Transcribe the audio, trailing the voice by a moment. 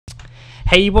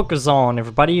Hey, what goes on,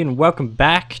 everybody, and welcome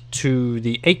back to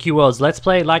the AQW Worlds Let's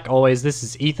Play. Like always, this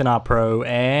is Ethan R Pro,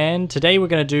 and today we're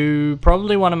going to do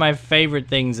probably one of my favorite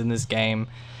things in this game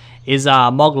is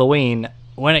Mogloween.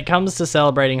 When it comes to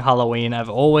celebrating Halloween, I've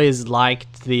always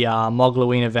liked the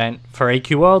Mogloween event for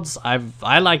AQW Worlds.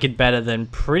 I like it better than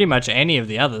pretty much any of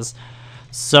the others.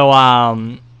 So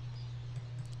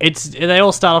they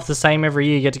all start off the same every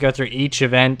year. You get to go through each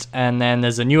event, and then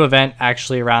there's a new event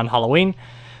actually around Halloween.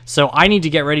 So I need to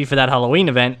get ready for that Halloween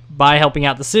event by helping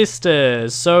out the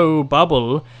sisters. So,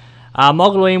 Bubble,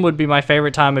 Mogloween would be my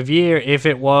favorite time of year if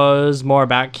it was more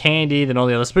about candy than all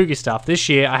the other spooky stuff. This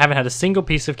year, I haven't had a single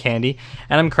piece of candy,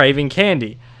 and I'm craving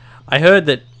candy. I heard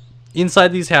that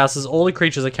inside these houses, all the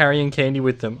creatures are carrying candy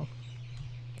with them.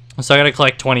 So I gotta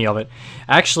collect 20 of it.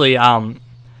 Actually, one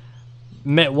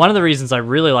of the reasons I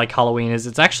really like Halloween is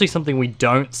it's actually something we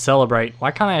don't celebrate.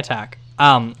 Why can't I attack?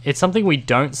 It's something we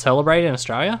don't celebrate in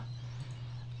Australia.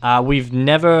 We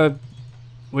never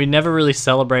really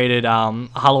celebrated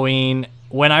Halloween.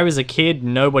 When I was a kid,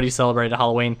 nobody celebrated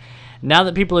Halloween. Now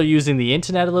that people are using the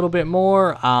internet a little bit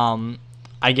more,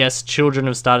 I guess children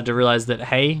have started to realize that,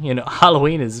 hey, you know,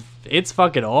 Halloween it's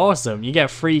fucking awesome. You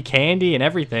get free candy and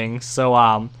everything. So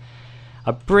I'm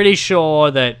pretty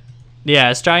sure that, yeah,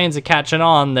 Australians are catching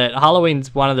on that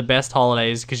Halloween's one of the best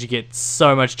holidays because you get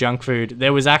so much junk food.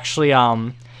 There was actually,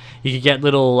 you could get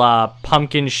little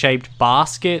pumpkin-shaped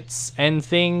baskets and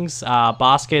things,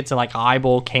 baskets and like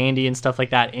eyeball candy and stuff like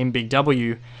that in Big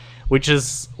W,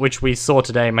 which we saw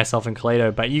today, myself and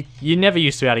Kaleido, but you never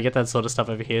used to be able to get that sort of stuff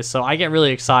over here, so I get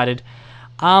really excited.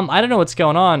 I don't know what's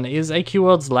going on. Is AQ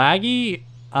Worlds laggy?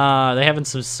 They having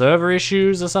some server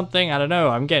issues or something? I don't know.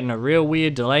 I'm getting a real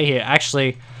weird delay here.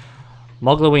 Actually,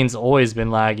 Mogloween's always been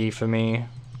laggy for me.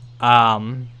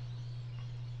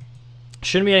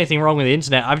 Shouldn't be anything wrong with the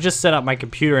internet. I've just set up my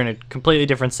computer in a completely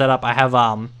different setup. I have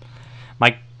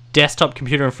my desktop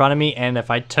computer in front of me, and if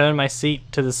I turn my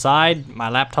seat to the side, my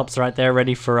laptop's right there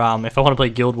ready for if I want to play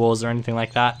Guild Wars or anything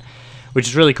like that, which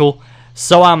is really cool.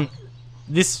 So I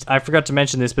forgot to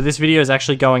mention this, but this video is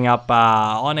actually going up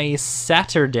on a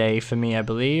Saturday for me, I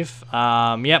believe.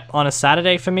 Yep, on a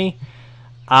Saturday for me.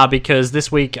 Because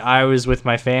this week I was with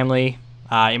my family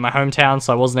in my hometown,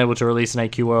 so I wasn't able to release an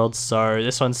AQ Worlds, so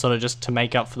this one's sort of just to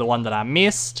make up for the one that I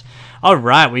missed.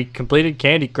 Alright, we completed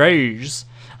Candy Cruise.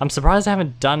 I'm surprised I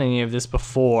haven't done any of this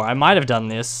before. I might have done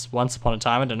this once upon a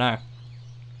time, I don't know.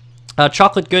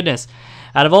 Chocolate goodness.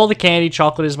 Out of all the candy,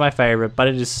 chocolate is my favorite, but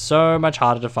it is so much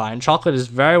harder to find. Chocolate is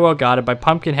very well guarded by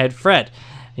Pumpkinhead Fred.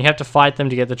 You have to fight them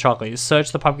to get the chocolate. You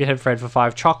search the Pumpkinhead Fred for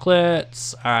 5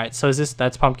 chocolates. Alright, so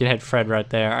that's Pumpkinhead Fred right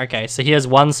there. Okay, so he has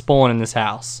one spawn in this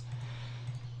house,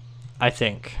 I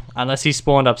think. Unless he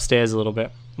spawned upstairs a little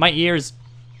bit. My ear is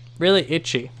really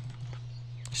itchy.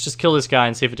 Let's just kill this guy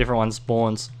and see if a different one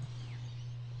spawns.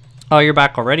 Oh, you're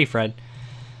back already, Fred.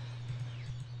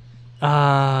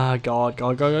 God.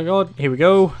 Here we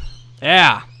go.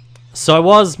 Yeah. So I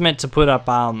was meant to put up,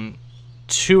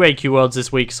 2 AQ Worlds this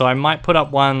week, so I might put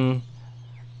up one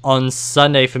on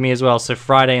Sunday for me as well, so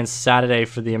Friday and Saturday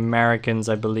for the Americans,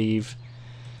 I believe.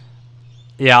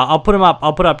 Yeah, I'll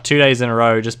put up 2 days in a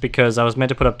row just because I was meant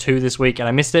to put up 2 this week and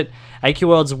I missed it. AQ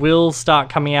Worlds will start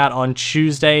coming out on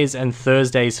Tuesdays and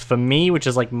Thursdays for me, which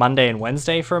is like Monday and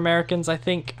Wednesday for Americans, I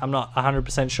think. I'm not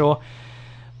 100% sure.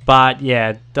 But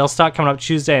yeah, they'll start coming up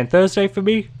Tuesday and Thursday for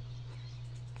me.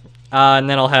 And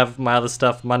then I'll have my other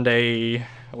stuff Monday,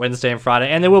 Wednesday and Friday,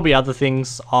 and there will be other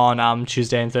things on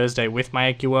Tuesday and Thursday with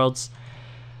my AQ Worlds.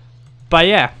 But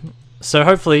yeah, so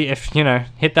hopefully, if you know,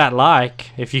 hit that like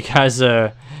if you guys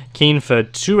are keen for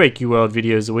 2 AQ World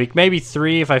videos a week, maybe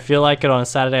 3 if I feel like it on a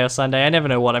Saturday or Sunday. I never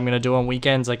know what I'm gonna do on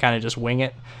weekends. I kind of just wing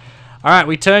it. All right,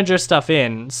 we turned your stuff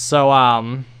in, so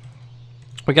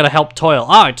we gotta help toil.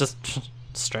 Oh, just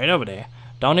straight over there.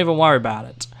 Don't even worry about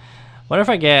it. Wonder if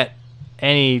I get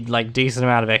any like decent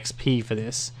amount of XP for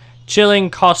this. Chilling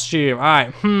costume.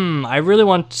 Alright, I really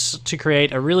want to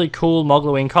create a really cool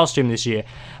Mogloween costume this year,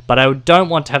 but I don't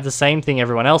want to have the same thing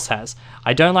everyone else has.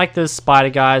 I don't like the spider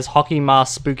guys, hockey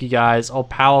mask spooky guys, or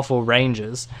powerful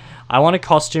rangers. I want a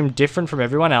costume different from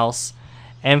everyone else,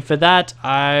 and for that,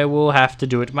 I will have to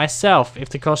do it myself. If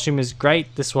the costume is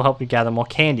great, this will help me gather more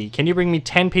candy. Can you bring me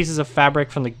 10 pieces of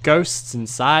fabric from the ghosts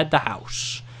inside the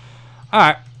house?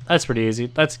 Alright, that's pretty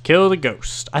easy. Let's kill the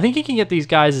ghost. I think you can get these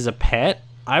guys as a pet.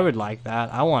 I would like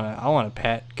that. I want a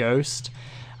pet ghost.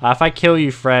 If I kill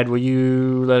you, Fred, will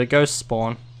you let a ghost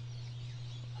spawn?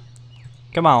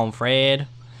 Come on, Fred.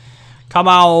 Come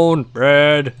on,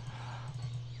 Fred.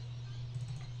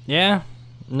 Yeah?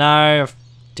 No.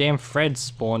 Damn, Fred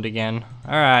spawned again.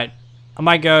 Alright. I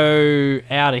might go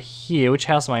out of here. Which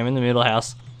house am I in? I'm in the middle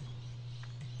house.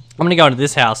 I'm gonna go into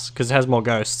this house because it has more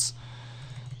ghosts.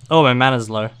 Oh, my mana's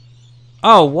low.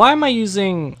 Oh, why am I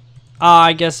using...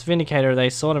 I guess Vindicator, they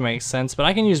sort of make sense, but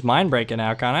I can use Mindbreaker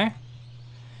now, can't I?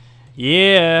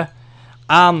 Yeah.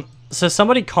 So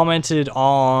somebody commented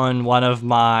on one of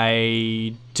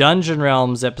my Dungeon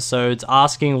Realms episodes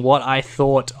asking what I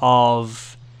thought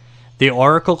of the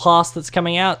Oracle class that's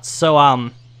coming out. So,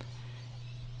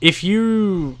 if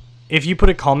you put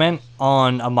a comment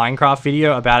on a Minecraft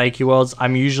video about AQ Worlds,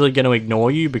 I'm usually going to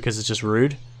ignore you because it's just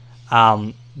rude.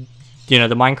 You know,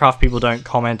 the Minecraft people don't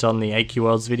comment on the AQ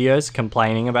Worlds videos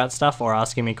complaining about stuff or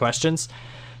asking me questions.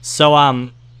 So,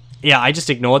 yeah, I just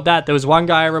ignored that. There was one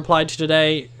guy I replied to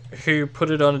today who put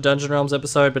it on a Dungeon Realms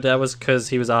episode, but that was because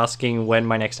he was asking when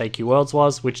my next AQ Worlds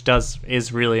was, which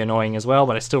is really annoying as well,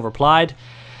 but I still replied.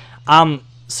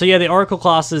 So yeah, the Oracle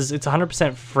classes, it's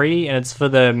 100% free, and it's for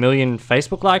the 1,000,000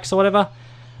 Facebook likes or whatever.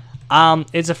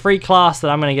 It's a free class that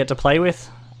I'm going to get to play with.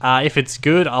 If it's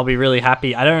good, I'll be really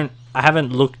happy. I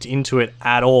haven't looked into it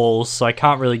at all, so I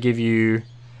can't really give you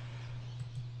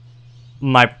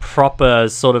my proper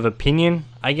sort of opinion,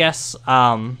 I guess.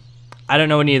 I don't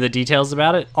know any of the details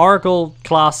about it. Oracle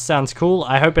class sounds cool.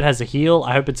 I hope it has a heal.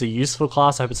 I hope it's a useful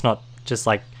class. I hope it's not just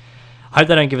like... I hope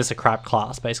they don't give us a crap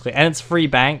class, basically. And it's free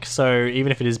bank, so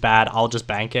even if it is bad, I'll just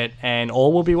bank it, and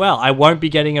all will be well. I won't be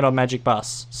getting it on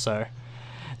Magicbus, so...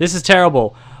 This is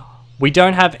terrible. We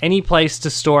don't have any place to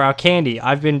store our candy.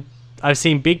 I've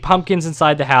seen big pumpkins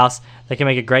inside the house that can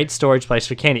make a great storage place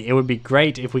for candy. It would be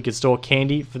great if we could store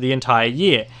candy for the entire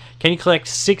year. Can you collect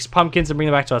 6 pumpkins and bring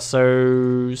them back to us?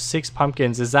 So 6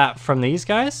 pumpkins, is that from these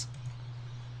guys?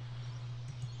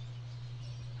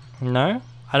 No?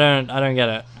 I don't get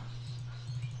it.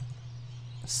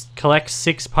 Collect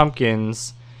 6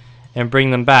 pumpkins and bring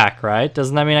them back, right?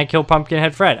 Doesn't that mean I kill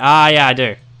Pumpkinhead Fred? Ah, yeah, I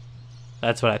do.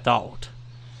 That's what I thought.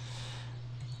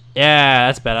 Yeah,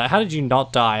 that's better. How did you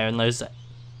not die on those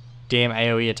damn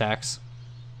AoE attacks?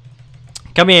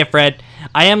 Come here, Fred.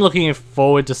 I am looking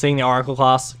forward to seeing the Oracle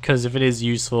class, because if it is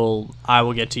useful, I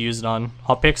will get to use it on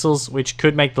Hot Pixels, which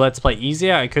could make the Let's Play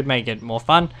easier. It could make it more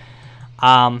fun.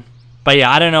 But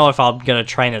yeah, I don't know if I'm going to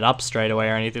train it up straight away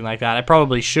or anything like that. I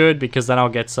probably should, because then I'll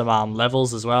get some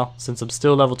levels as well, since I'm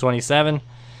still level 27.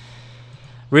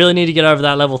 Really need to get over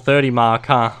that level 30 mark,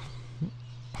 huh?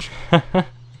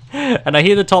 And I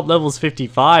hear the top level's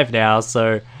 55 now,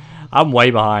 so I'm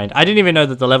way behind. I didn't even know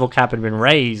that the level cap had been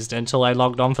raised until I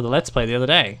logged on for the Let's Play the other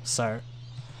day. So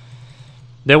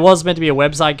there was meant to be a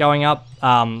website going up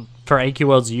for AQ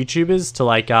Worlds YouTubers to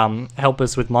like help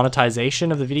us with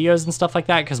monetization of the videos and stuff like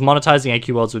that, because monetizing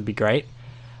AQ Worlds would be great.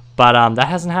 But that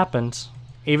hasn't happened.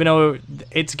 Even though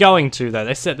it's going to, though.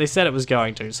 They said it was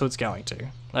going to, so it's going to.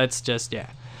 Let's just, yeah.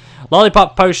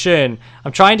 Lollipop potion.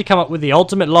 I'm trying to come up with the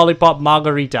ultimate lollipop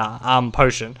margarita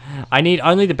potion. I need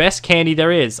only the best candy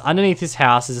there is. Underneath this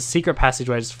house is a secret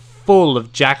passageway that's full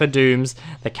of jack-o'-dooms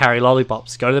that carry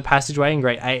lollipops. Go to the passageway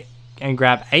and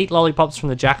grab 8 lollipops from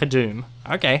the jack-o'-doom.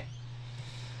 Okay.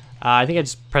 I think I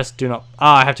just pressed do not... Oh,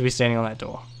 I have to be standing on that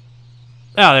door.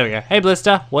 Oh, there we go. Hey,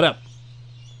 Blister. What up?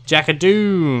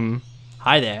 Jack-o'-doom.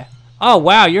 Hi there. Oh,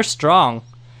 wow, you're strong.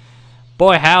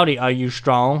 Boy, howdy, are you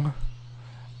strong.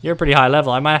 You're pretty high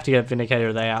level. I might have to get Vindicator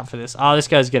of the Day out for this. Oh, this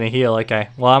guy's gonna heal. Okay.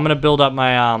 Well, I'm gonna build up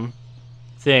my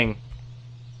thing.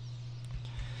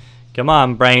 Come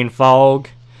on, brain fog.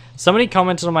 Somebody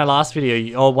commented on my last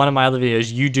video, or one of my other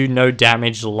videos, you do no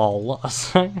damage, lol.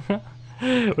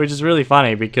 Which is really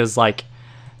funny because, like,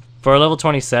 for a level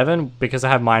 27, because I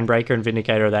have Mindbreaker and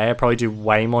Vindicator of the Day, I probably do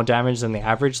way more damage than the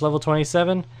average level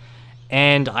 27.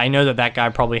 And I know that that guy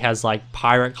probably has, like,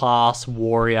 Pirate class,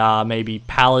 Warrior, maybe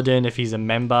Paladin if he's a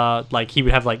member. Like, he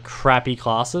would have, like, crappy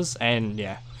classes. And,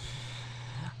 yeah.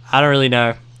 I don't really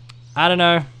know. I don't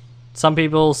know. Some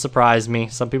people surprise me.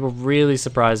 Some people really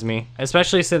surprise me.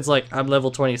 Especially since, like, I'm level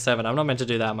 27. I'm not meant to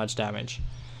do that much damage.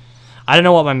 I don't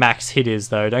know what my max hit is,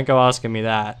 though. Don't go asking me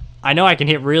that. I know I can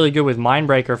hit really good with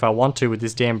Mindbreaker if I want to with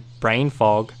this damn brain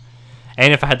fog.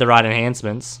 And if I had the right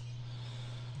enhancements.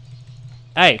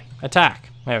 Hey, attack.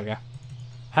 There we go.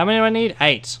 How many do I need?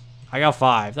 8. I got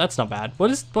 5. That's not bad.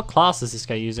 What class is this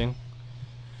guy using?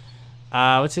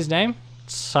 What's his name?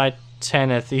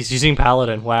 Titaneth. He's using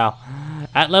Paladin. Wow.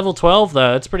 At level 12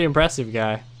 though, that's pretty impressive,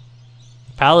 guy.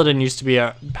 Paladin used to be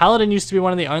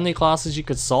one of the only classes you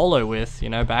could solo with, you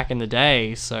know, back in the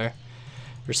day, so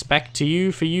respect to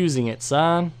you for using it,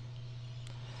 son.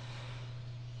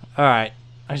 Alright.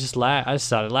 I just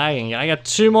started lagging. I got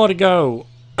 2 more to go.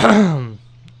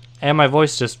 And my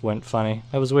voice just went funny.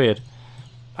 That was weird.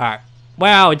 Alright.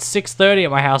 Wow, it's 6:30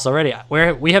 at my house already.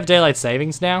 We have daylight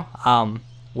savings now,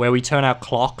 where we turn our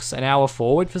clocks an hour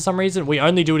forward for some reason. We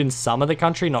only do it in some of the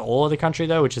country, not all of the country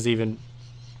though, which is even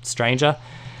stranger.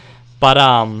 But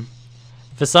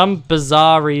for some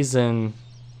bizarre reason,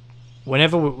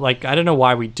 whenever like, I don't know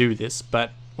why we do this,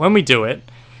 but when we do it,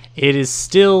 it is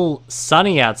still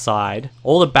sunny outside.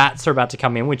 All the bats are about to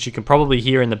come in, which you can probably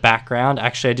hear in the background.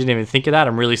 Actually, I didn't even think of that.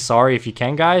 I'm really sorry if you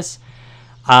can, guys.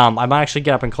 I might actually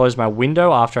get up and close my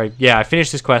window after I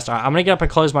finish this quest. I'm gonna get up and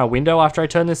close my window after I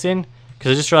turn this in,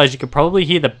 because I just realized you could probably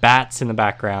hear the bats in the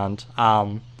background,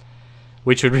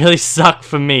 which would really suck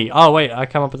for me. Oh wait, I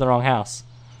come up with the wrong house.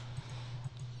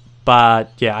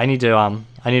 But yeah, I need to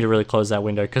really close that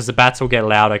window, because the bats will get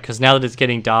louder, because now that it's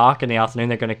getting dark in the afternoon,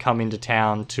 they're going to come into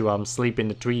town to sleep in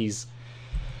the trees.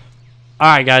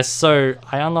 Alright guys, so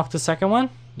I unlocked the second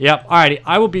one. Yep, alrighty,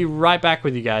 I will be right back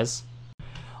with you guys.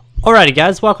 Alrighty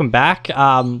guys, welcome back.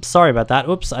 Sorry about that.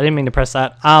 Oops, I didn't mean to press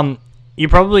that. You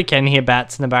probably can hear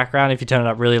bats in the background if you turn it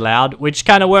up really loud, which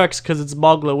kind of works because it's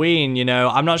Mogloween, you know.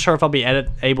 I'm not sure if I'll be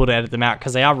able to edit them out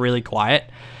because they are really quiet,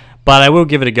 but I will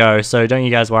give it a go, so don't you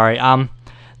guys worry.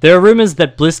 There are rumors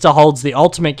that Blister holds the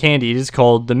ultimate candy. It is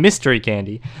called the mystery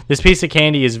candy. This piece of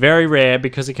candy is very rare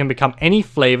because it can become any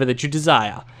flavor that you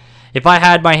desire. If I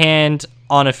had my hand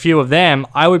on a few of them,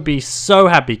 I would be so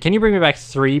happy. Can you bring me back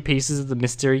 3 pieces of the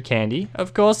mystery candy?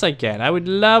 Of course I can. I would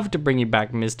love to bring you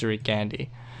back mystery candy.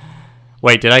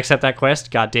 Wait, did I accept that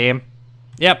quest? God damn.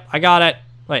 Yep, I got it.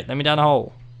 Wait, let me down the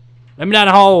hole. Let me down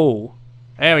the hole.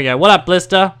 There we go. What up,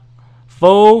 Blister?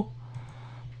 Fool.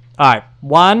 Alright,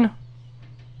 1,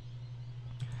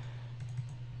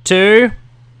 2.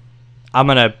 I'm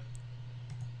gonna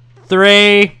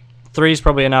 3. 3 is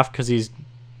probably enough because he's...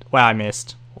 Wow, I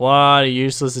missed. What a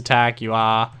useless attack you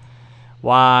are.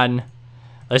 1.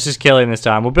 Let's just kill him this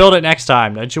time. We'll build it next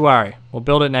time. Don't you worry. We'll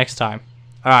build it next time.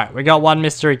 Alright, we got 1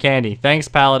 mystery candy. Thanks,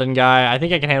 Paladin guy. I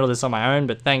think I can handle this on my own,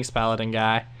 but thanks, Paladin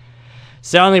guy.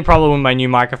 So the only problem with my new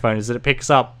microphone is that it picks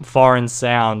up foreign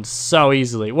sound so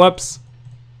easily. Whoops.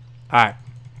 Alright.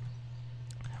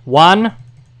 1.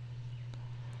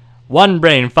 1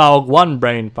 brain fog. 1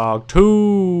 brain fog.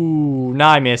 2. No,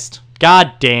 I missed.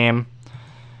 God damn.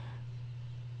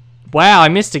 Wow, I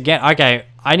missed again. Okay,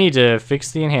 I need to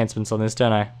fix the enhancements on this,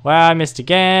 don't I? Wow, I missed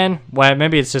again. Well,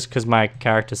 maybe it's just because my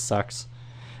character sucks.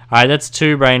 Alright, that's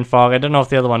 2 brain fog. I don't know if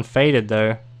the other one faded,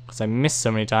 though, because I missed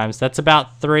so many times. That's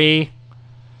about 3.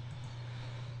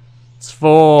 It's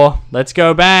 4. Let's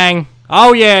go, bang.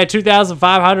 Oh, yeah,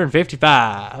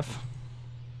 2,555.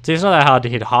 See, it's not that hard to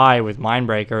hit high with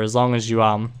Mindbreaker, as long as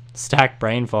you, stack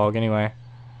brain fog, anyway.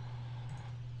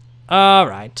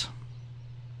 Alright.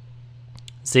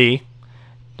 See,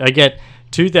 I get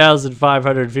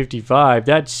 2,555.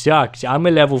 That sucks. I'm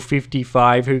a level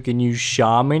 55 who can use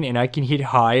Shaman, and I can hit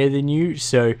higher than you,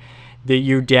 so that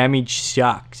your damage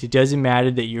sucks. It doesn't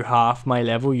matter that you're half my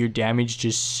level, your damage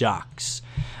just sucks.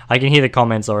 I can hear the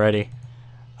comments already.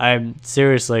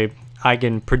 Seriously, I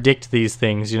can predict these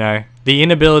things, you know. The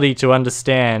inability to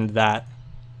understand that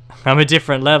I'm a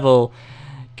different level,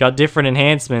 got different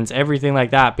enhancements, everything like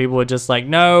that. People are just like,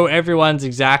 no, everyone's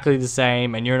exactly the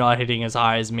same and you're not hitting as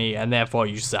high as me and therefore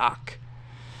you suck.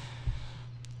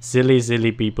 Silly,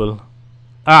 silly people.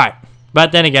 Alright,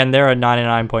 but then again, there are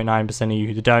 99.9% of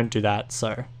you that don't do that,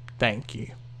 so thank you.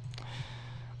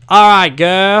 Alright,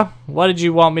 girl, what did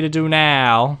you want me to do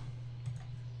now?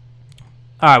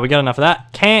 Alright, we got enough of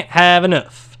that. Can't have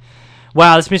enough.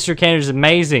 Wow, this mystery candy is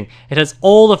amazing. It has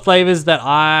all the flavors that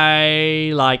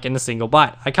I like in a single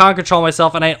bite. I can't control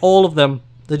myself and ate all of them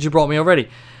that you brought me already.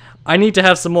 I need to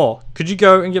have some more. Could you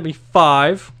go and get me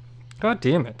 5? God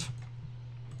damn it.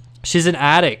 She's an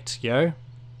addict, yo.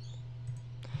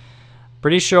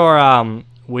 Pretty sure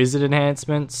wizard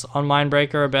enhancements on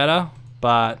Mindbreaker are better,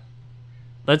 but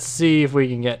let's see if we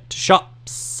can get to shops.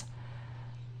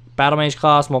 Battle Mage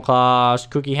class, more class,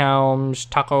 Cookie Helms,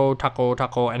 Taco,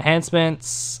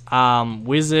 enhancements,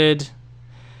 Wizard.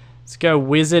 Let's go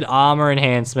Wizard armor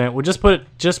enhancement. We'll just put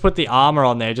the armor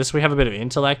on there, just so we have a bit of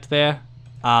intellect there.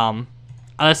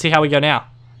 Let's see how we go now.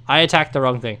 I attacked the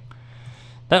wrong thing.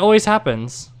 That always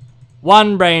happens.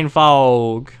 1 brain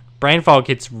fog. Brain fog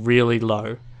hits really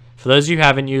low. For those of you who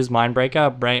haven't used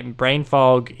Mindbreaker, brain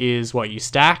fog is what you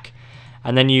stack.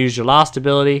 And then you use your last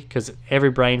ability, because every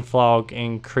brain fog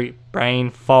increases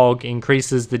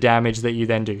the damage that you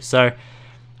then do. So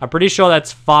I'm pretty sure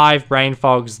that's 5 brain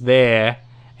fogs there,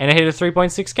 and it hit a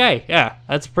 3.6k. Yeah,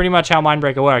 that's pretty much how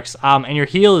Mindbreaker works. And your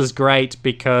heal is great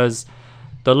because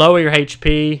the lower your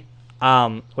HP,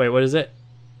 wait, what is it?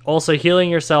 Also healing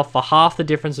yourself for half the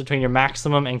difference between your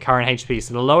maximum and current HP.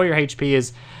 So the lower your HP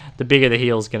is, the bigger the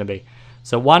heal is going to be.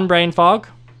 So 1 brain fog.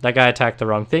 That guy attacked the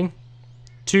wrong thing.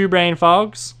 2 brain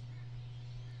fogs.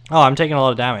 Oh, I'm taking a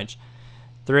lot of damage.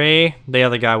 3. The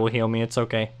other guy will heal me. It's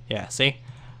okay. Yeah, see?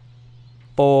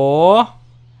 4.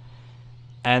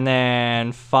 And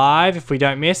then 5 if we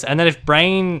don't miss. And then if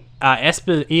brain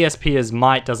ESP as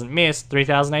might doesn't miss,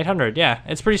 3,800. Yeah,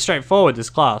 it's pretty straightforward, this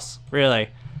class. Really.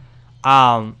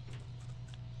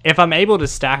 If I'm able to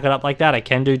stack it up like that, I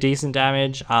can do decent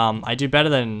damage. I do better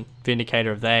than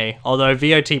Vindicator of They. Although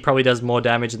VOT probably does more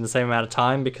damage in the same amount of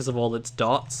time because of all its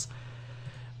dots.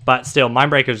 But still,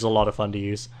 Mindbreaker is a lot of fun to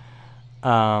use.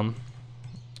 I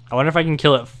wonder if I can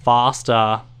kill it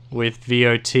faster with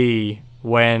VOT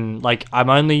when, like,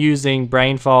 I'm only using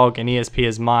Brain Fog and ESP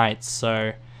as might.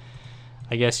 So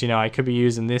I guess, you know, I could be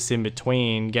using this in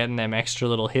between, getting them extra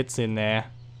little hits in there.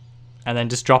 And then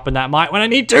just dropping that might when I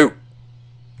need to.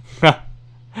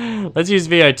 Let's use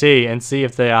VOT and see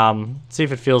if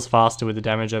it feels faster with the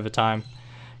damage over time.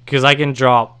 Because I can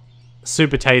drop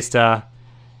Super Taster,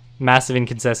 Massive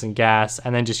Incandescent Gas,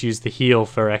 and then just use the heal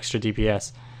for extra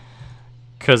DPS.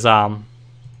 Because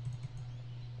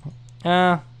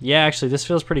yeah, actually this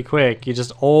feels pretty quick. You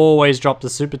just always drop the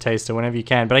Super Taster whenever you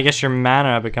can. But I guess your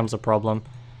mana becomes a problem.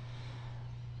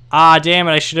 Ah, damn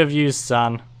it! I should have used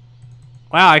Sun.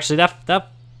 Wow, actually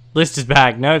that list is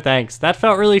back. No thanks. That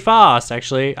felt really fast,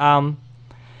 actually.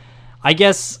 I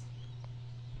guess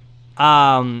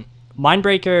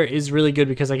Mindbreaker is really good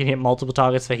because I can hit multiple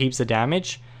targets for heaps of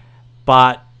damage,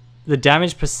 but the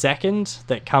damage per second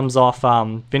that comes off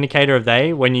Vindicator of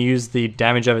They when you use the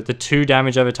 2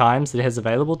 damage over times that it has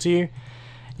available to you,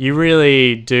 you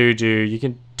really you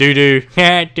can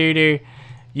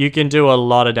you can do a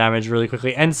lot of damage really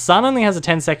quickly. And Sun only has a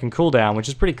 10-second cooldown, which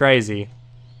is pretty crazy.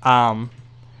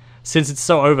 Since it's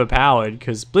so overpowered,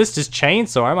 because Blister's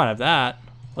Chainsaw, I might have that.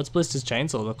 What's Blister's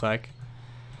Chainsaw look like?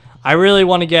 I really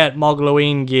want to get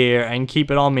Mogloween gear and keep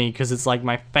it on me because it's like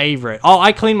my favorite. Oh,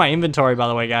 I cleaned my inventory, by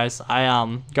the way, guys. I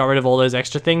got rid of all those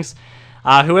extra things.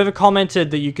 Whoever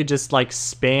commented that you could just like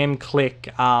spam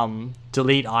click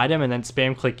delete item and then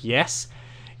spam click yes,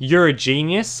 you're a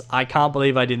genius. I can't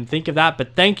believe I didn't think of that,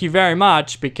 but thank you very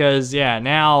much because yeah,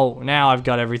 now I've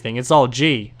got everything. It's all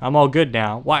G. I'm all good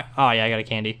now. Why? Oh yeah, I got a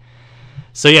candy.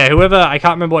 So yeah, whoever, I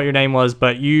can't remember what your name was,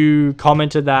 but you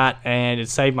commented that and it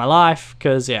saved my life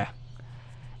because yeah,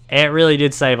 it really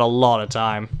did save a lot of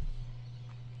time.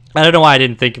 I don't know why I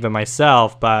didn't think of it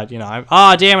myself, but you know,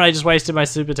 oh damn it, I just wasted my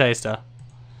Super Taster.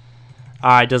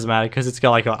 Alright, doesn't matter because it's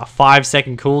got like a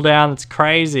 5-second cooldown. It's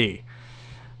crazy.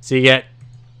 So you get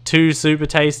 2 Super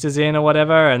Tasters in or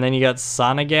whatever, and then you got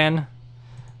Sun again.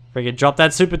 Freaking drop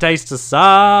that Super Taster,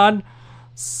 Sun!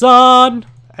 Sun!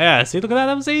 Yeah, see, look at that,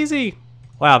 that was easy.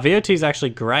 Wow, VOT is actually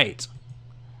great.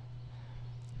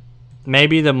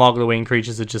 Maybe the Mogloween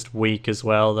creatures are just weak as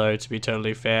well, though, to be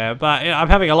totally fair. But I'm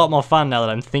having a lot more fun now that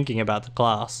I'm thinking about the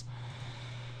class.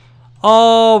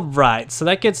 Alright, so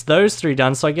that gets those 3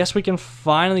 done. So I guess we can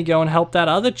finally go and help that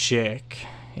other chick.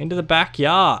 Into the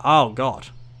backyard. Oh, God.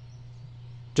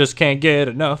 Just can't get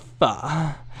enough.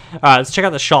 Alright, let's check out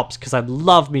the shops, because I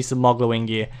love me some Mogloween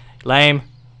gear. Lame.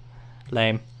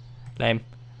 Lame. Lame.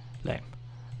 Lame.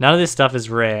 None of this stuff is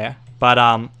rare, but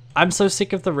I'm so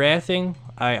sick of the rare thing.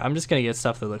 I'm just gonna get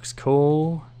stuff that looks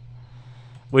cool,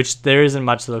 which there isn't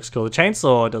much that looks cool. The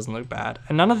chainsaw doesn't look bad,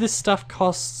 and none of this stuff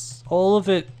costs. All of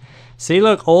it. See,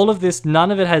 look, all of this. None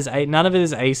of it is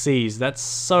ACs. That's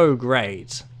so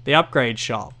great. The upgrade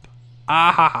shop.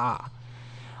 Ah ha ha.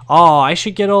 Oh, I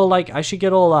should get all like. I should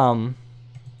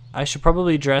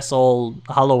probably dress all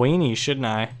Halloweeny, shouldn't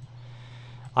I?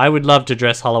 I would love to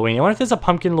dress Halloween. I wonder if there's a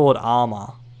Pumpkin Lord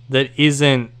armor that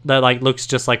like looks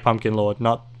just like Pumpkin Lord,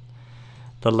 not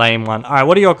the lame one. Alright,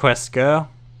 what are your quests, girl?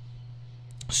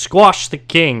 Squash the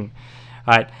king.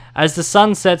 Alright, as the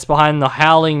sun sets behind the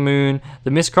howling moon,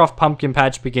 the Mistcroft pumpkin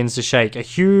patch begins to shake. A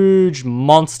huge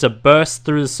monster bursts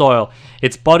through the soil.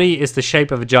 Its body is the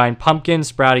shape of a giant pumpkin,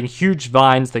 sprouting huge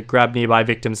vines that grab nearby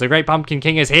victims. The Great Pumpkin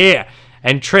King is here!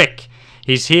 And Trick!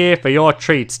 He's here for your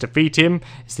treats. Defeat him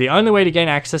is the only way to gain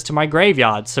access to my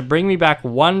graveyard. So bring me back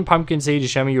 1 pumpkin seed to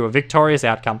show me your victorious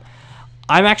outcome.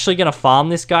 I'm actually going to farm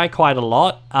this guy quite a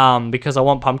lot because I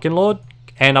want Pumpkin Lord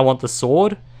and I want the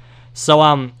sword.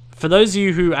 So for those of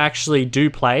you who actually do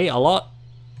play a lot,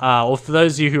 or for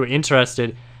those of you who are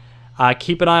interested,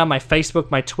 keep an eye on my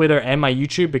Facebook, my Twitter, and my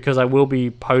YouTube because I will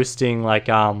be posting like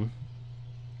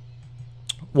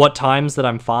what times that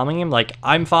I'm farming him. Like,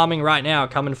 I'm farming right now,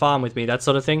 come and farm with me, that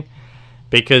sort of thing.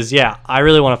 Because, yeah, I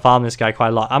really want to farm this guy quite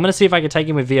a lot. I'm going to see if I can take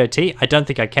him with VOT. I don't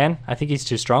think I can. I think he's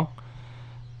too strong.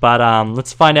 But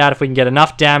let's find out if we can get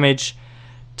enough damage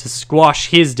to squash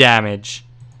his damage.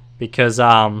 Because,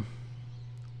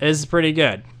 is pretty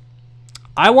good.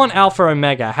 I want Alpha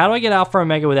Omega. How do I get Alpha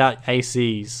Omega without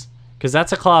ACs? Because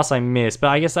that's a class I miss, but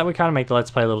I guess that would kind of make the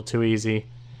Let's Play a little too easy.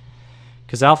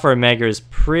 Because Alpha Omega is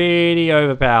pretty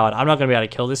overpowered. I'm not going to be able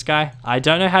to kill this guy. I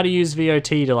don't know how to use VOT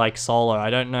to, like, solo. I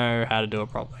don't know how to do it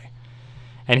properly.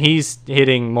 And he's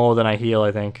hitting more than I heal,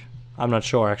 I think. I'm not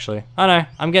sure, actually. Oh, no.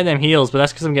 I'm getting them heals, but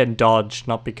that's because I'm getting dodged,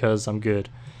 not because I'm good.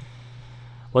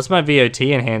 What's my VOT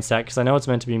enhanced at? Because I know it's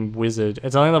meant to be Wizard.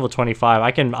 It's only level 25.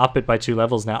 I can up it by 2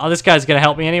 levels now. Oh, this guy's going to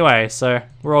help me anyway, so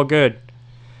we're all good.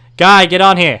 Guy, get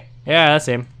on here. Yeah, that's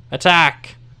him.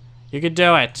 Attack. You could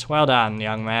do it. Well done,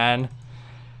 young man.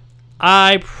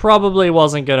 I probably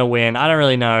wasn't going to win. I don't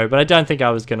really know, but I don't think I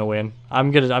was going to win.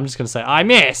 I'm just going to say I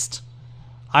missed.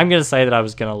 I'm going to say that I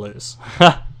was going to lose.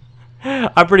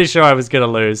 I'm pretty sure I was going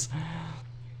to lose.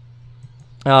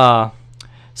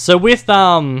 So with,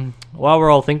 while we're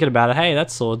all thinking about it, hey,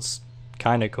 that sword's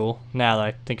kind of cool, now that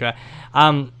I think about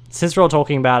it. Since we're all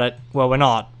talking about it, well, we're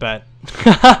not, but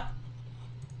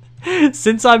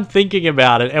since I'm thinking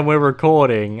about it and we're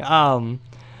recording,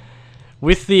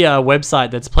 with the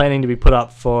website that's planning to be put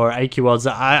up for AQ Worlds,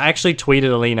 I actually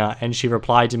tweeted Alina, and she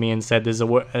replied to me and said there's a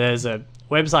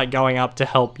website going up to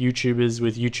help YouTubers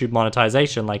with YouTube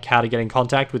monetization, like how to get in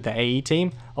contact with the AE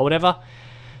team or whatever.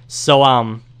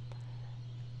 So,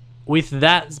 with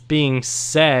that being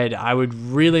said, I would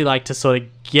really like to sort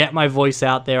of get my voice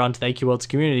out there onto the AQ Worlds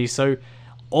community. So,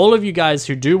 all of you guys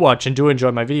who do watch and do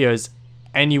enjoy my videos,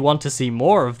 and you want to see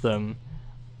more of them,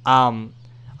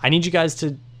 I need you guys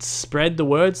to spread the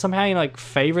word somehow. You know, like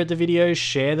favorite the videos,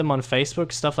 share them on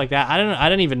Facebook, stuff like that. I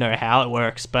don't even know how it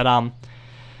works, but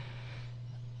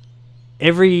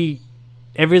every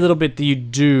little bit that you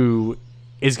do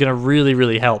is gonna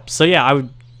really help. So yeah, I would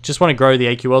just want to grow the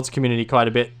AQ Worlds community quite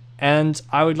a bit, and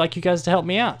I would like you guys to help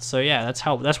me out. So yeah, that's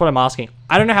what I'm asking.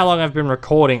 I don't know how long I've been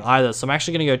recording either, so I'm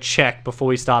actually gonna go check before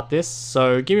we start this.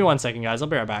 So give me 1 second, guys. I'll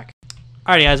be right back.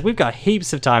 Alrighty, guys, we've got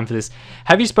heaps of time for this.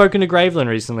 Have you spoken to Gravelyn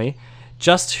recently?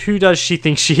 Just who does she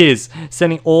think she is,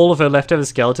 sending all of her leftover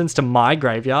skeletons to my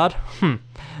graveyard?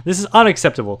 This is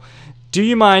unacceptable. Do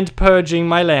you mind purging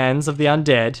my lands of the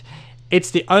undead? It's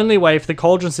the only way for the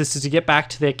Cauldron Sisters to get back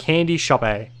to their candy shop.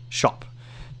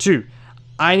 2.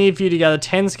 I need for you to gather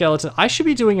 10 skeletons. I should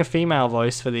be doing a female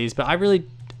voice for these, but I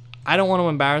don't want to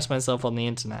embarrass myself on the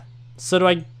internet. So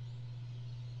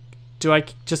do I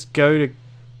just go to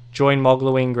join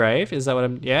Mogloween Grave? Is that what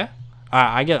I'm... Yeah?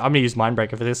 Alright, I'm going to use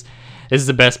Mindbreaker for this. This is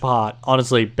the best part.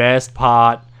 Honestly, best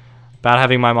part about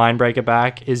having my Mindbreaker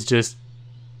back is just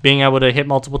being able to hit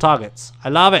multiple targets. I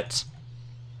love it.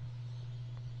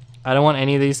 I don't want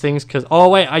any of these things because... Oh,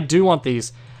 wait, I do want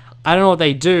these. I don't know what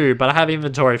they do, but I have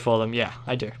inventory for them. Yeah,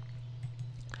 I do.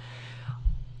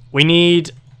 We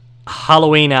need a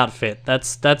Halloween outfit.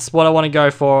 That's what I want to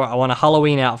go for. I want a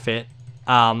Halloween outfit.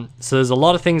 So there's a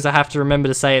lot of things I have to remember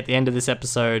to say at the end of this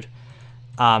episode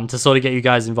to sort of get you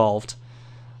guys involved.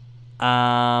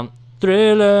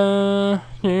 Thriller.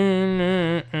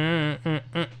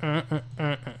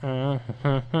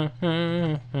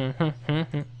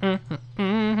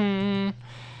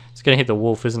 It's gonna hit the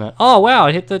wolf, isn't it? Oh wow,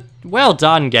 it hit the... Well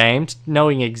done, game,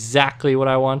 knowing exactly what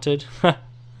I wanted. Alright,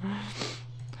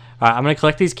 I'm gonna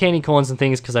collect these candy corns and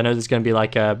things because I know there's gonna be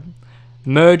like a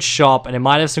merge shop and it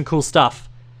might have some cool stuff.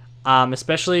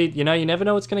 Especially, you know, you never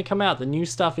know what's gonna come out. The new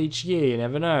stuff each year, you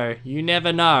never know. You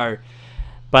never know.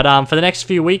 But for the next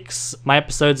few weeks, my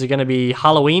episodes are going to be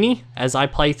Halloween-y as I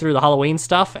play through the Halloween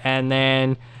stuff, and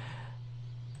then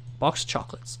box of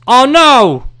chocolates. Oh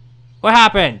no! What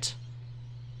happened?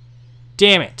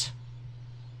 Damn it.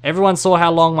 Everyone saw how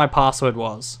long my password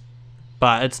was,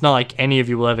 but it's not like any of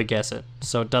you will ever guess it,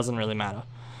 so it doesn't really matter.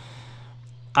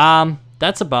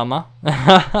 That's a bummer.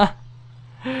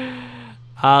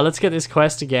 Let's get this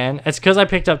quest again. It's because I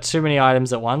picked up too many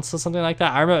items at once or something like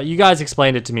that. I remember you guys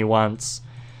explained it to me once.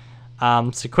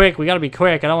 So quick, we gotta be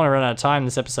quick. I don't want to run out of time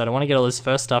this episode. I want to get all this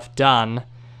first stuff done.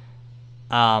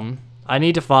 I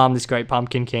need to farm this Great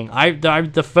Pumpkin King.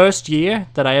 The first year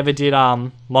that I ever did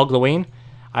Mogloween,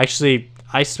 I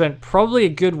spent probably a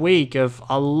good week of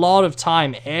a lot of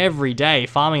time every day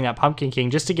farming that Pumpkin King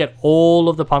just to get all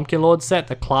of the Pumpkin Lord set,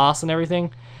 the class and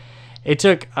everything. It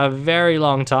took a very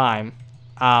long time.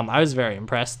 I was very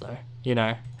impressed though, you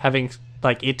know, having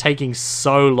like it taking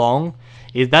so long.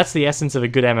 That's the essence of a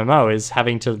good MMO, is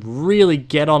having to really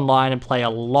get online and play a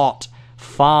lot,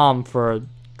 farm for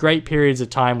great periods of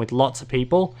time with lots of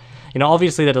people. You know,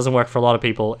 obviously that doesn't work for a lot of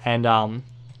people, and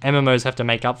MMOs have to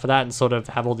make up for that and sort of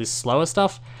have all this slower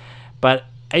stuff. But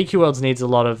AQ Worlds needs a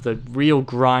lot of the real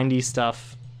grindy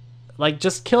stuff, like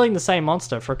just killing the same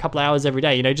monster for a couple of hours every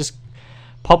day, you know, just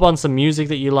pop on some music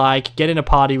that you like, get in a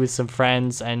party with some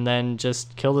friends, and then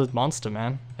just kill the monster,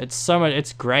 man. It's so much.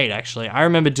 It's great, actually. I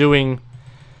remember doing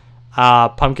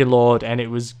Pumpkin Lord, and it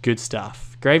was good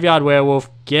stuff. Graveyard Werewolf,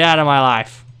 get out of my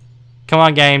life. Come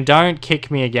on, game, don't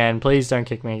kick me again. Please don't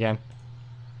kick me again.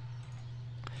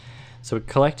 So we're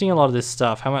collecting a lot of this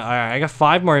stuff. How much? Alright, I got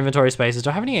 5 more inventory spaces. Do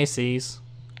I have any ACs?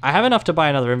 I have enough to buy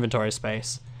another inventory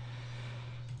space.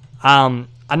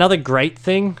 Another great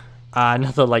thing,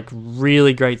 another like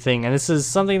really great thing, and this is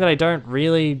something that I don't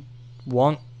really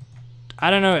want. I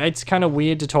don't know, it's kind of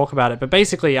weird to talk about it, but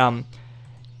basically,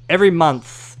 every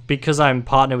month, because I'm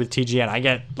partnered with TGN, I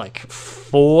get like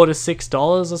 $4 to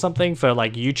 $6 or something for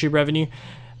like YouTube revenue,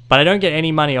 but I don't get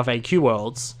any money off AQ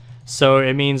Worlds. So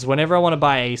it means whenever I want to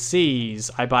buy ACs,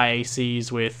 I buy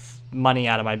ACs with money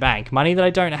out of my bank, money that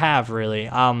I don't have really.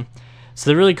 So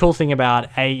the really cool thing about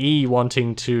AE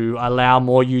wanting to allow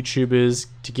more YouTubers,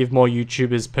 to give more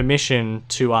YouTubers permission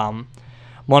to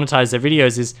monetize their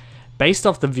videos is, based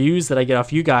off the views that I get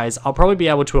off you guys, I'll probably be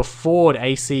able to afford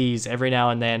ACs every now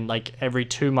and then, like every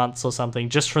 2 months or something,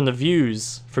 just from the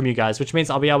views from you guys, which means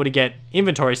I'll be able to get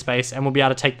inventory space and we'll be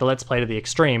able to take the Let's Play to the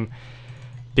extreme.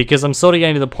 Because I'm sort of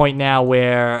getting to the point now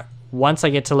where once I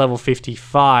get to level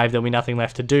 55, there'll be nothing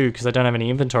left to do because I don't have any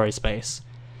inventory space.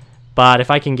 But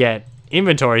if I can get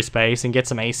inventory space and get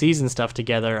some ACs and stuff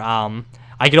together,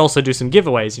 I could also do some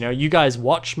giveaways. You know, you guys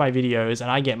watch my videos and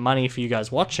I get money for you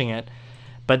guys watching it.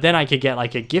 But then I could get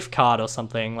like a gift card or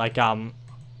something, like a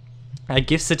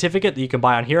gift certificate that you can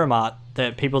buy on Hero Mart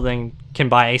that people then can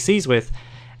buy ACs with,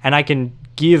 and I can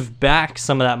give back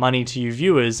some of that money to you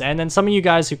viewers, and then some of you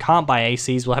guys who can't buy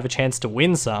ACs will have a chance to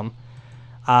win some,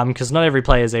 because not every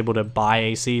player is able to buy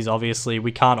ACs. Obviously,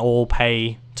 we can't all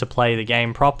pay to play the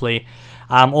game properly.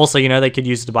 Also, you know, they could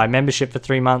use it to buy membership for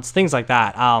 3 months, things like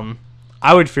that.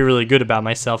 I would feel really good about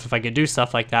myself if I could do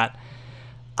stuff like that.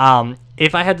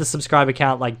 If I had the subscriber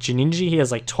count like Janinji, he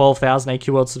has like 12,000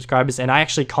 AQ World subscribers, and I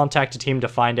actually contacted him to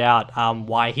find out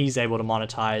why he's able to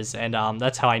monetize, and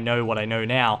that's how I know what I know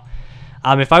now.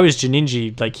 If I was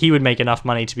Janinji, like, he would make enough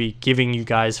money to be giving you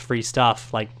guys free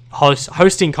stuff, like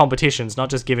hosting competitions, not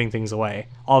just giving things away,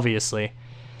 obviously.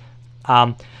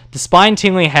 The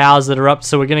spine-tingling howls that are up,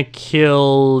 so we're going to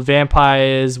kill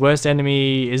vampires. Worst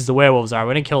enemy is the werewolves. Alright,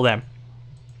 we're going to kill them.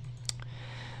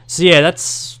 So yeah,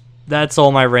 that's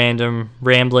all my random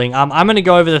rambling. I'm going to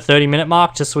go over the 30-minute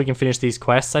mark just so we can finish these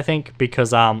quests, I think,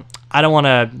 because I don't want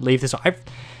to leave this.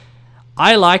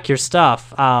 I like your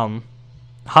stuff.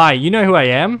 Hi, you know who I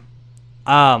am?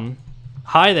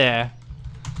 Hi there.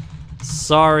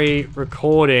 Sorry,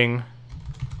 recording.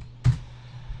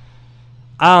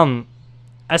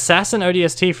 Assassin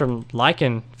ODST from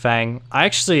Lycan Fang.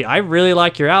 I really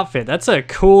like your outfit. That's a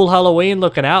cool Halloween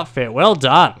looking outfit. Well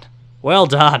done. Well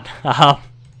done. No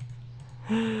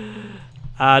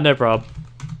problem.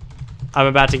 I'm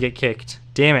about to get kicked.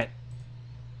 Damn it.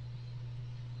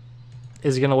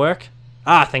 Is it gonna work?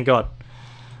 Ah, thank God.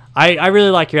 I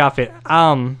really like your outfit.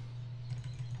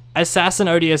 Assassin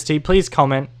ODST, please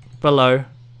comment below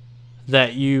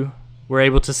that you were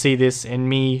able to see this in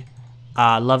me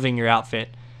loving your outfit,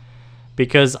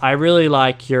 because I really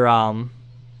like your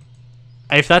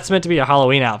if that's meant to be a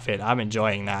Halloween outfit, I'm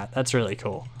enjoying that. That's really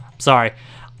cool. Sorry.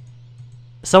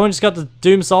 Someone just got the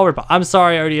Doom Soul Ripper. I'm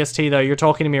sorry, ODST, though. You're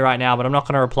talking to me right now, but I'm not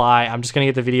going to reply. I'm just going to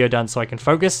get the video done so I can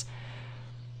focus.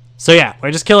 So yeah,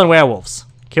 we're just killing werewolves.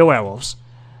 Kill werewolves.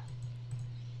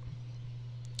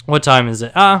 What time is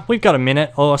it? We've got a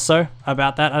minute or so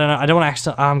about that. I don't know. I don't want to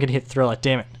actually... I'm going to hit Thriller.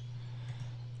 Damn it.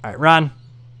 Alright, run.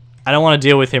 I don't want to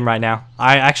deal with him right now.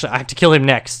 I have to kill him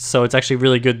next, so it's actually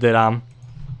really good that,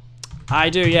 I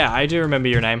do remember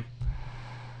your name.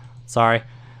 Sorry.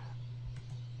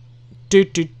 This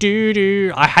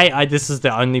is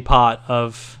the only part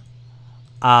of,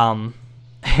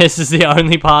 this is the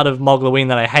only part of Mogloween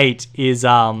that I hate is,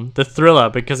 the Thriller,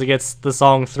 because it gets the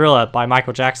song Thriller by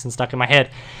Michael Jackson stuck in my head.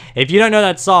 If you don't know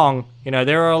that song, you know,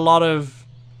 there are a lot of,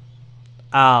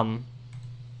 young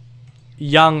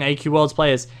AQ Worlds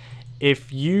players.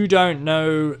 If you don't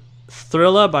know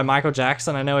Thriller by Michael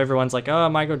Jackson, I know everyone's like, oh,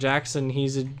 Michael Jackson,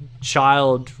 he's a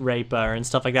child raper and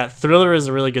stuff like that. Thriller is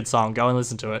a really good song. Go and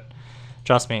listen to it.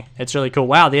 Trust me, it's really cool.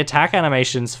 Wow, the attack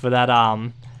animations for that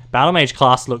Battle Mage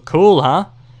class look cool, huh?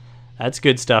 That's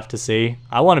good stuff to see.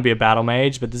 I want to be a Battle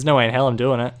Mage, but there's no way in hell I'm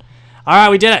doing it.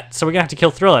 Alright, we did it! So we're going to have to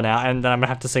kill Thriller now, and then I'm going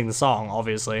to have to sing the song,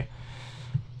 obviously.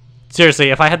 Seriously,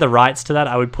 if I had the rights to that,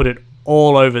 I would put it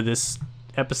all over this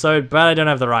episode, but I don't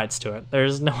have the rights to it.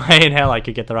 There's no way in hell I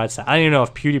could get the rights to that. I don't even know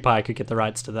if PewDiePie could get the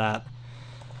rights to that.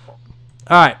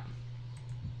 Alright.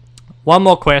 One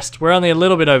more quest. We're only a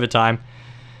little bit over time.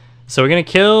 So we're going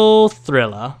to kill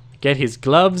Thriller. Get his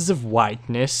gloves of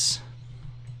whiteness.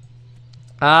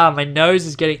 Ah, my nose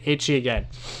is getting itchy again.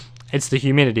 It's the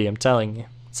humidity, I'm telling you.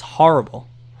 It's horrible.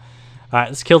 Alright,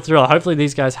 let's kill Thriller. Hopefully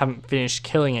these guys haven't finished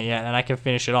killing it yet, and I can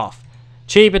finish it off.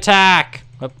 Cheap attack!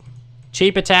 Oh,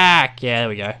 cheap attack! Yeah, there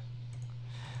we go.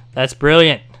 That's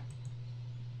brilliant.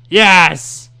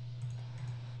 Yes!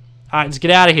 Alright, let's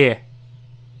get out of here.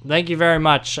 Thank you very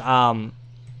much,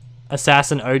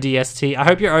 Assassin ODST. I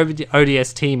hope your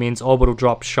ODST means Orbital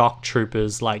Drop Shock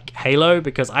Troopers like Halo,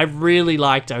 because I really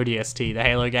liked ODST, the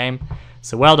Halo game.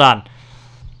 So well done.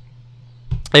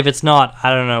 If it's not, I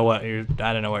don't know what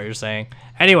you're saying.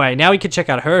 Anyway, now we can check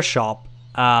out her shop,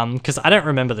 because I don't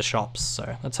remember the shops.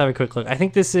 So let's have a quick look. I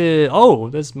think this is, oh,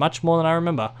 there's much more than I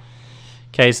remember.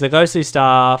 Okay, so the Ghostly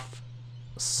Staff,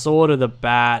 Sword of the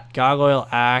Bat, Gargoyle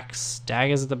Axe,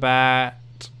 Daggers of the Bat,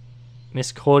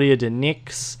 Miscordia de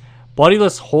Nyx,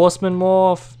 Bodiless Horseman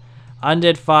Morph,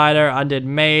 Undead Fighter, Undead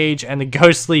Mage, and the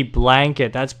Ghostly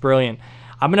Blanket. That's brilliant.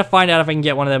 I'm going to find out if I can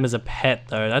get one of them as a pet,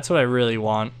 though. That's what I really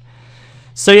want.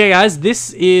 So yeah, guys,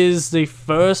 this is the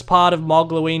first part of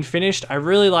Mogloween finished. I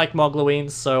really like Mogloween,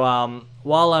 so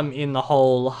while I'm in the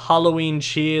whole Halloween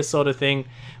cheer sort of thing,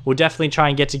 we'll definitely try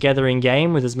and get together in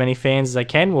game with as many fans as I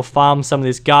can. We'll farm some of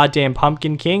this goddamn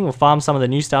Pumpkin King. We'll farm some of the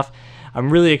new stuff. I'm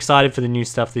really excited for the new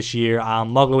stuff this year.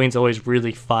 Mogloween's always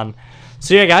really fun.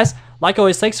 So yeah, guys, like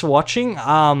always, thanks for watching.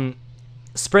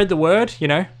 Spread the word, you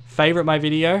know. Favorite my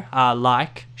video,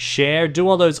 like, share, do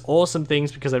all those awesome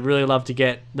things, because I'd really love to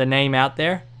get the name out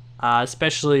there,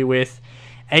 especially with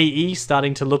AE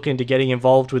starting to look into getting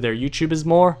involved with their YouTubers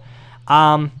more.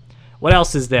 What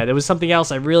else is there? There was something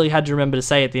else I really had to remember to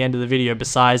say at the end of the video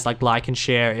besides like and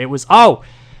share. It was, oh,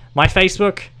 my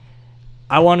Facebook.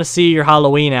 I want to see your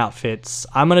Halloween outfits.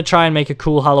 I'm going to try and make a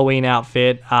cool Halloween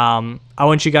outfit. I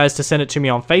want you guys to send it to me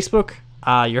on Facebook.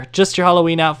 Your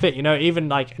Halloween outfit, you know, even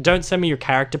like, don't send me your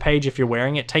character page if you're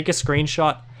wearing it. Take a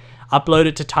screenshot, upload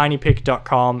it to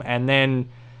tinypic.com, and then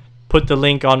put the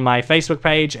link on my Facebook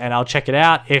page, and I'll check it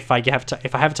out. If I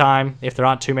have time, if there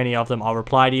aren't too many of them, I'll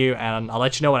reply to you and I'll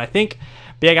let you know what I think.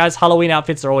 But yeah, guys, Halloween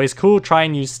outfits are always cool. Try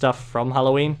and use stuff from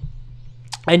Halloween.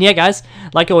 And yeah, guys,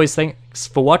 like always, thanks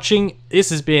for watching. This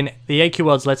has been the AQ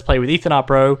Worlds Let's Play with Ethan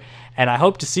Pro, and I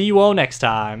hope to see you all next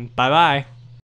time. Bye bye.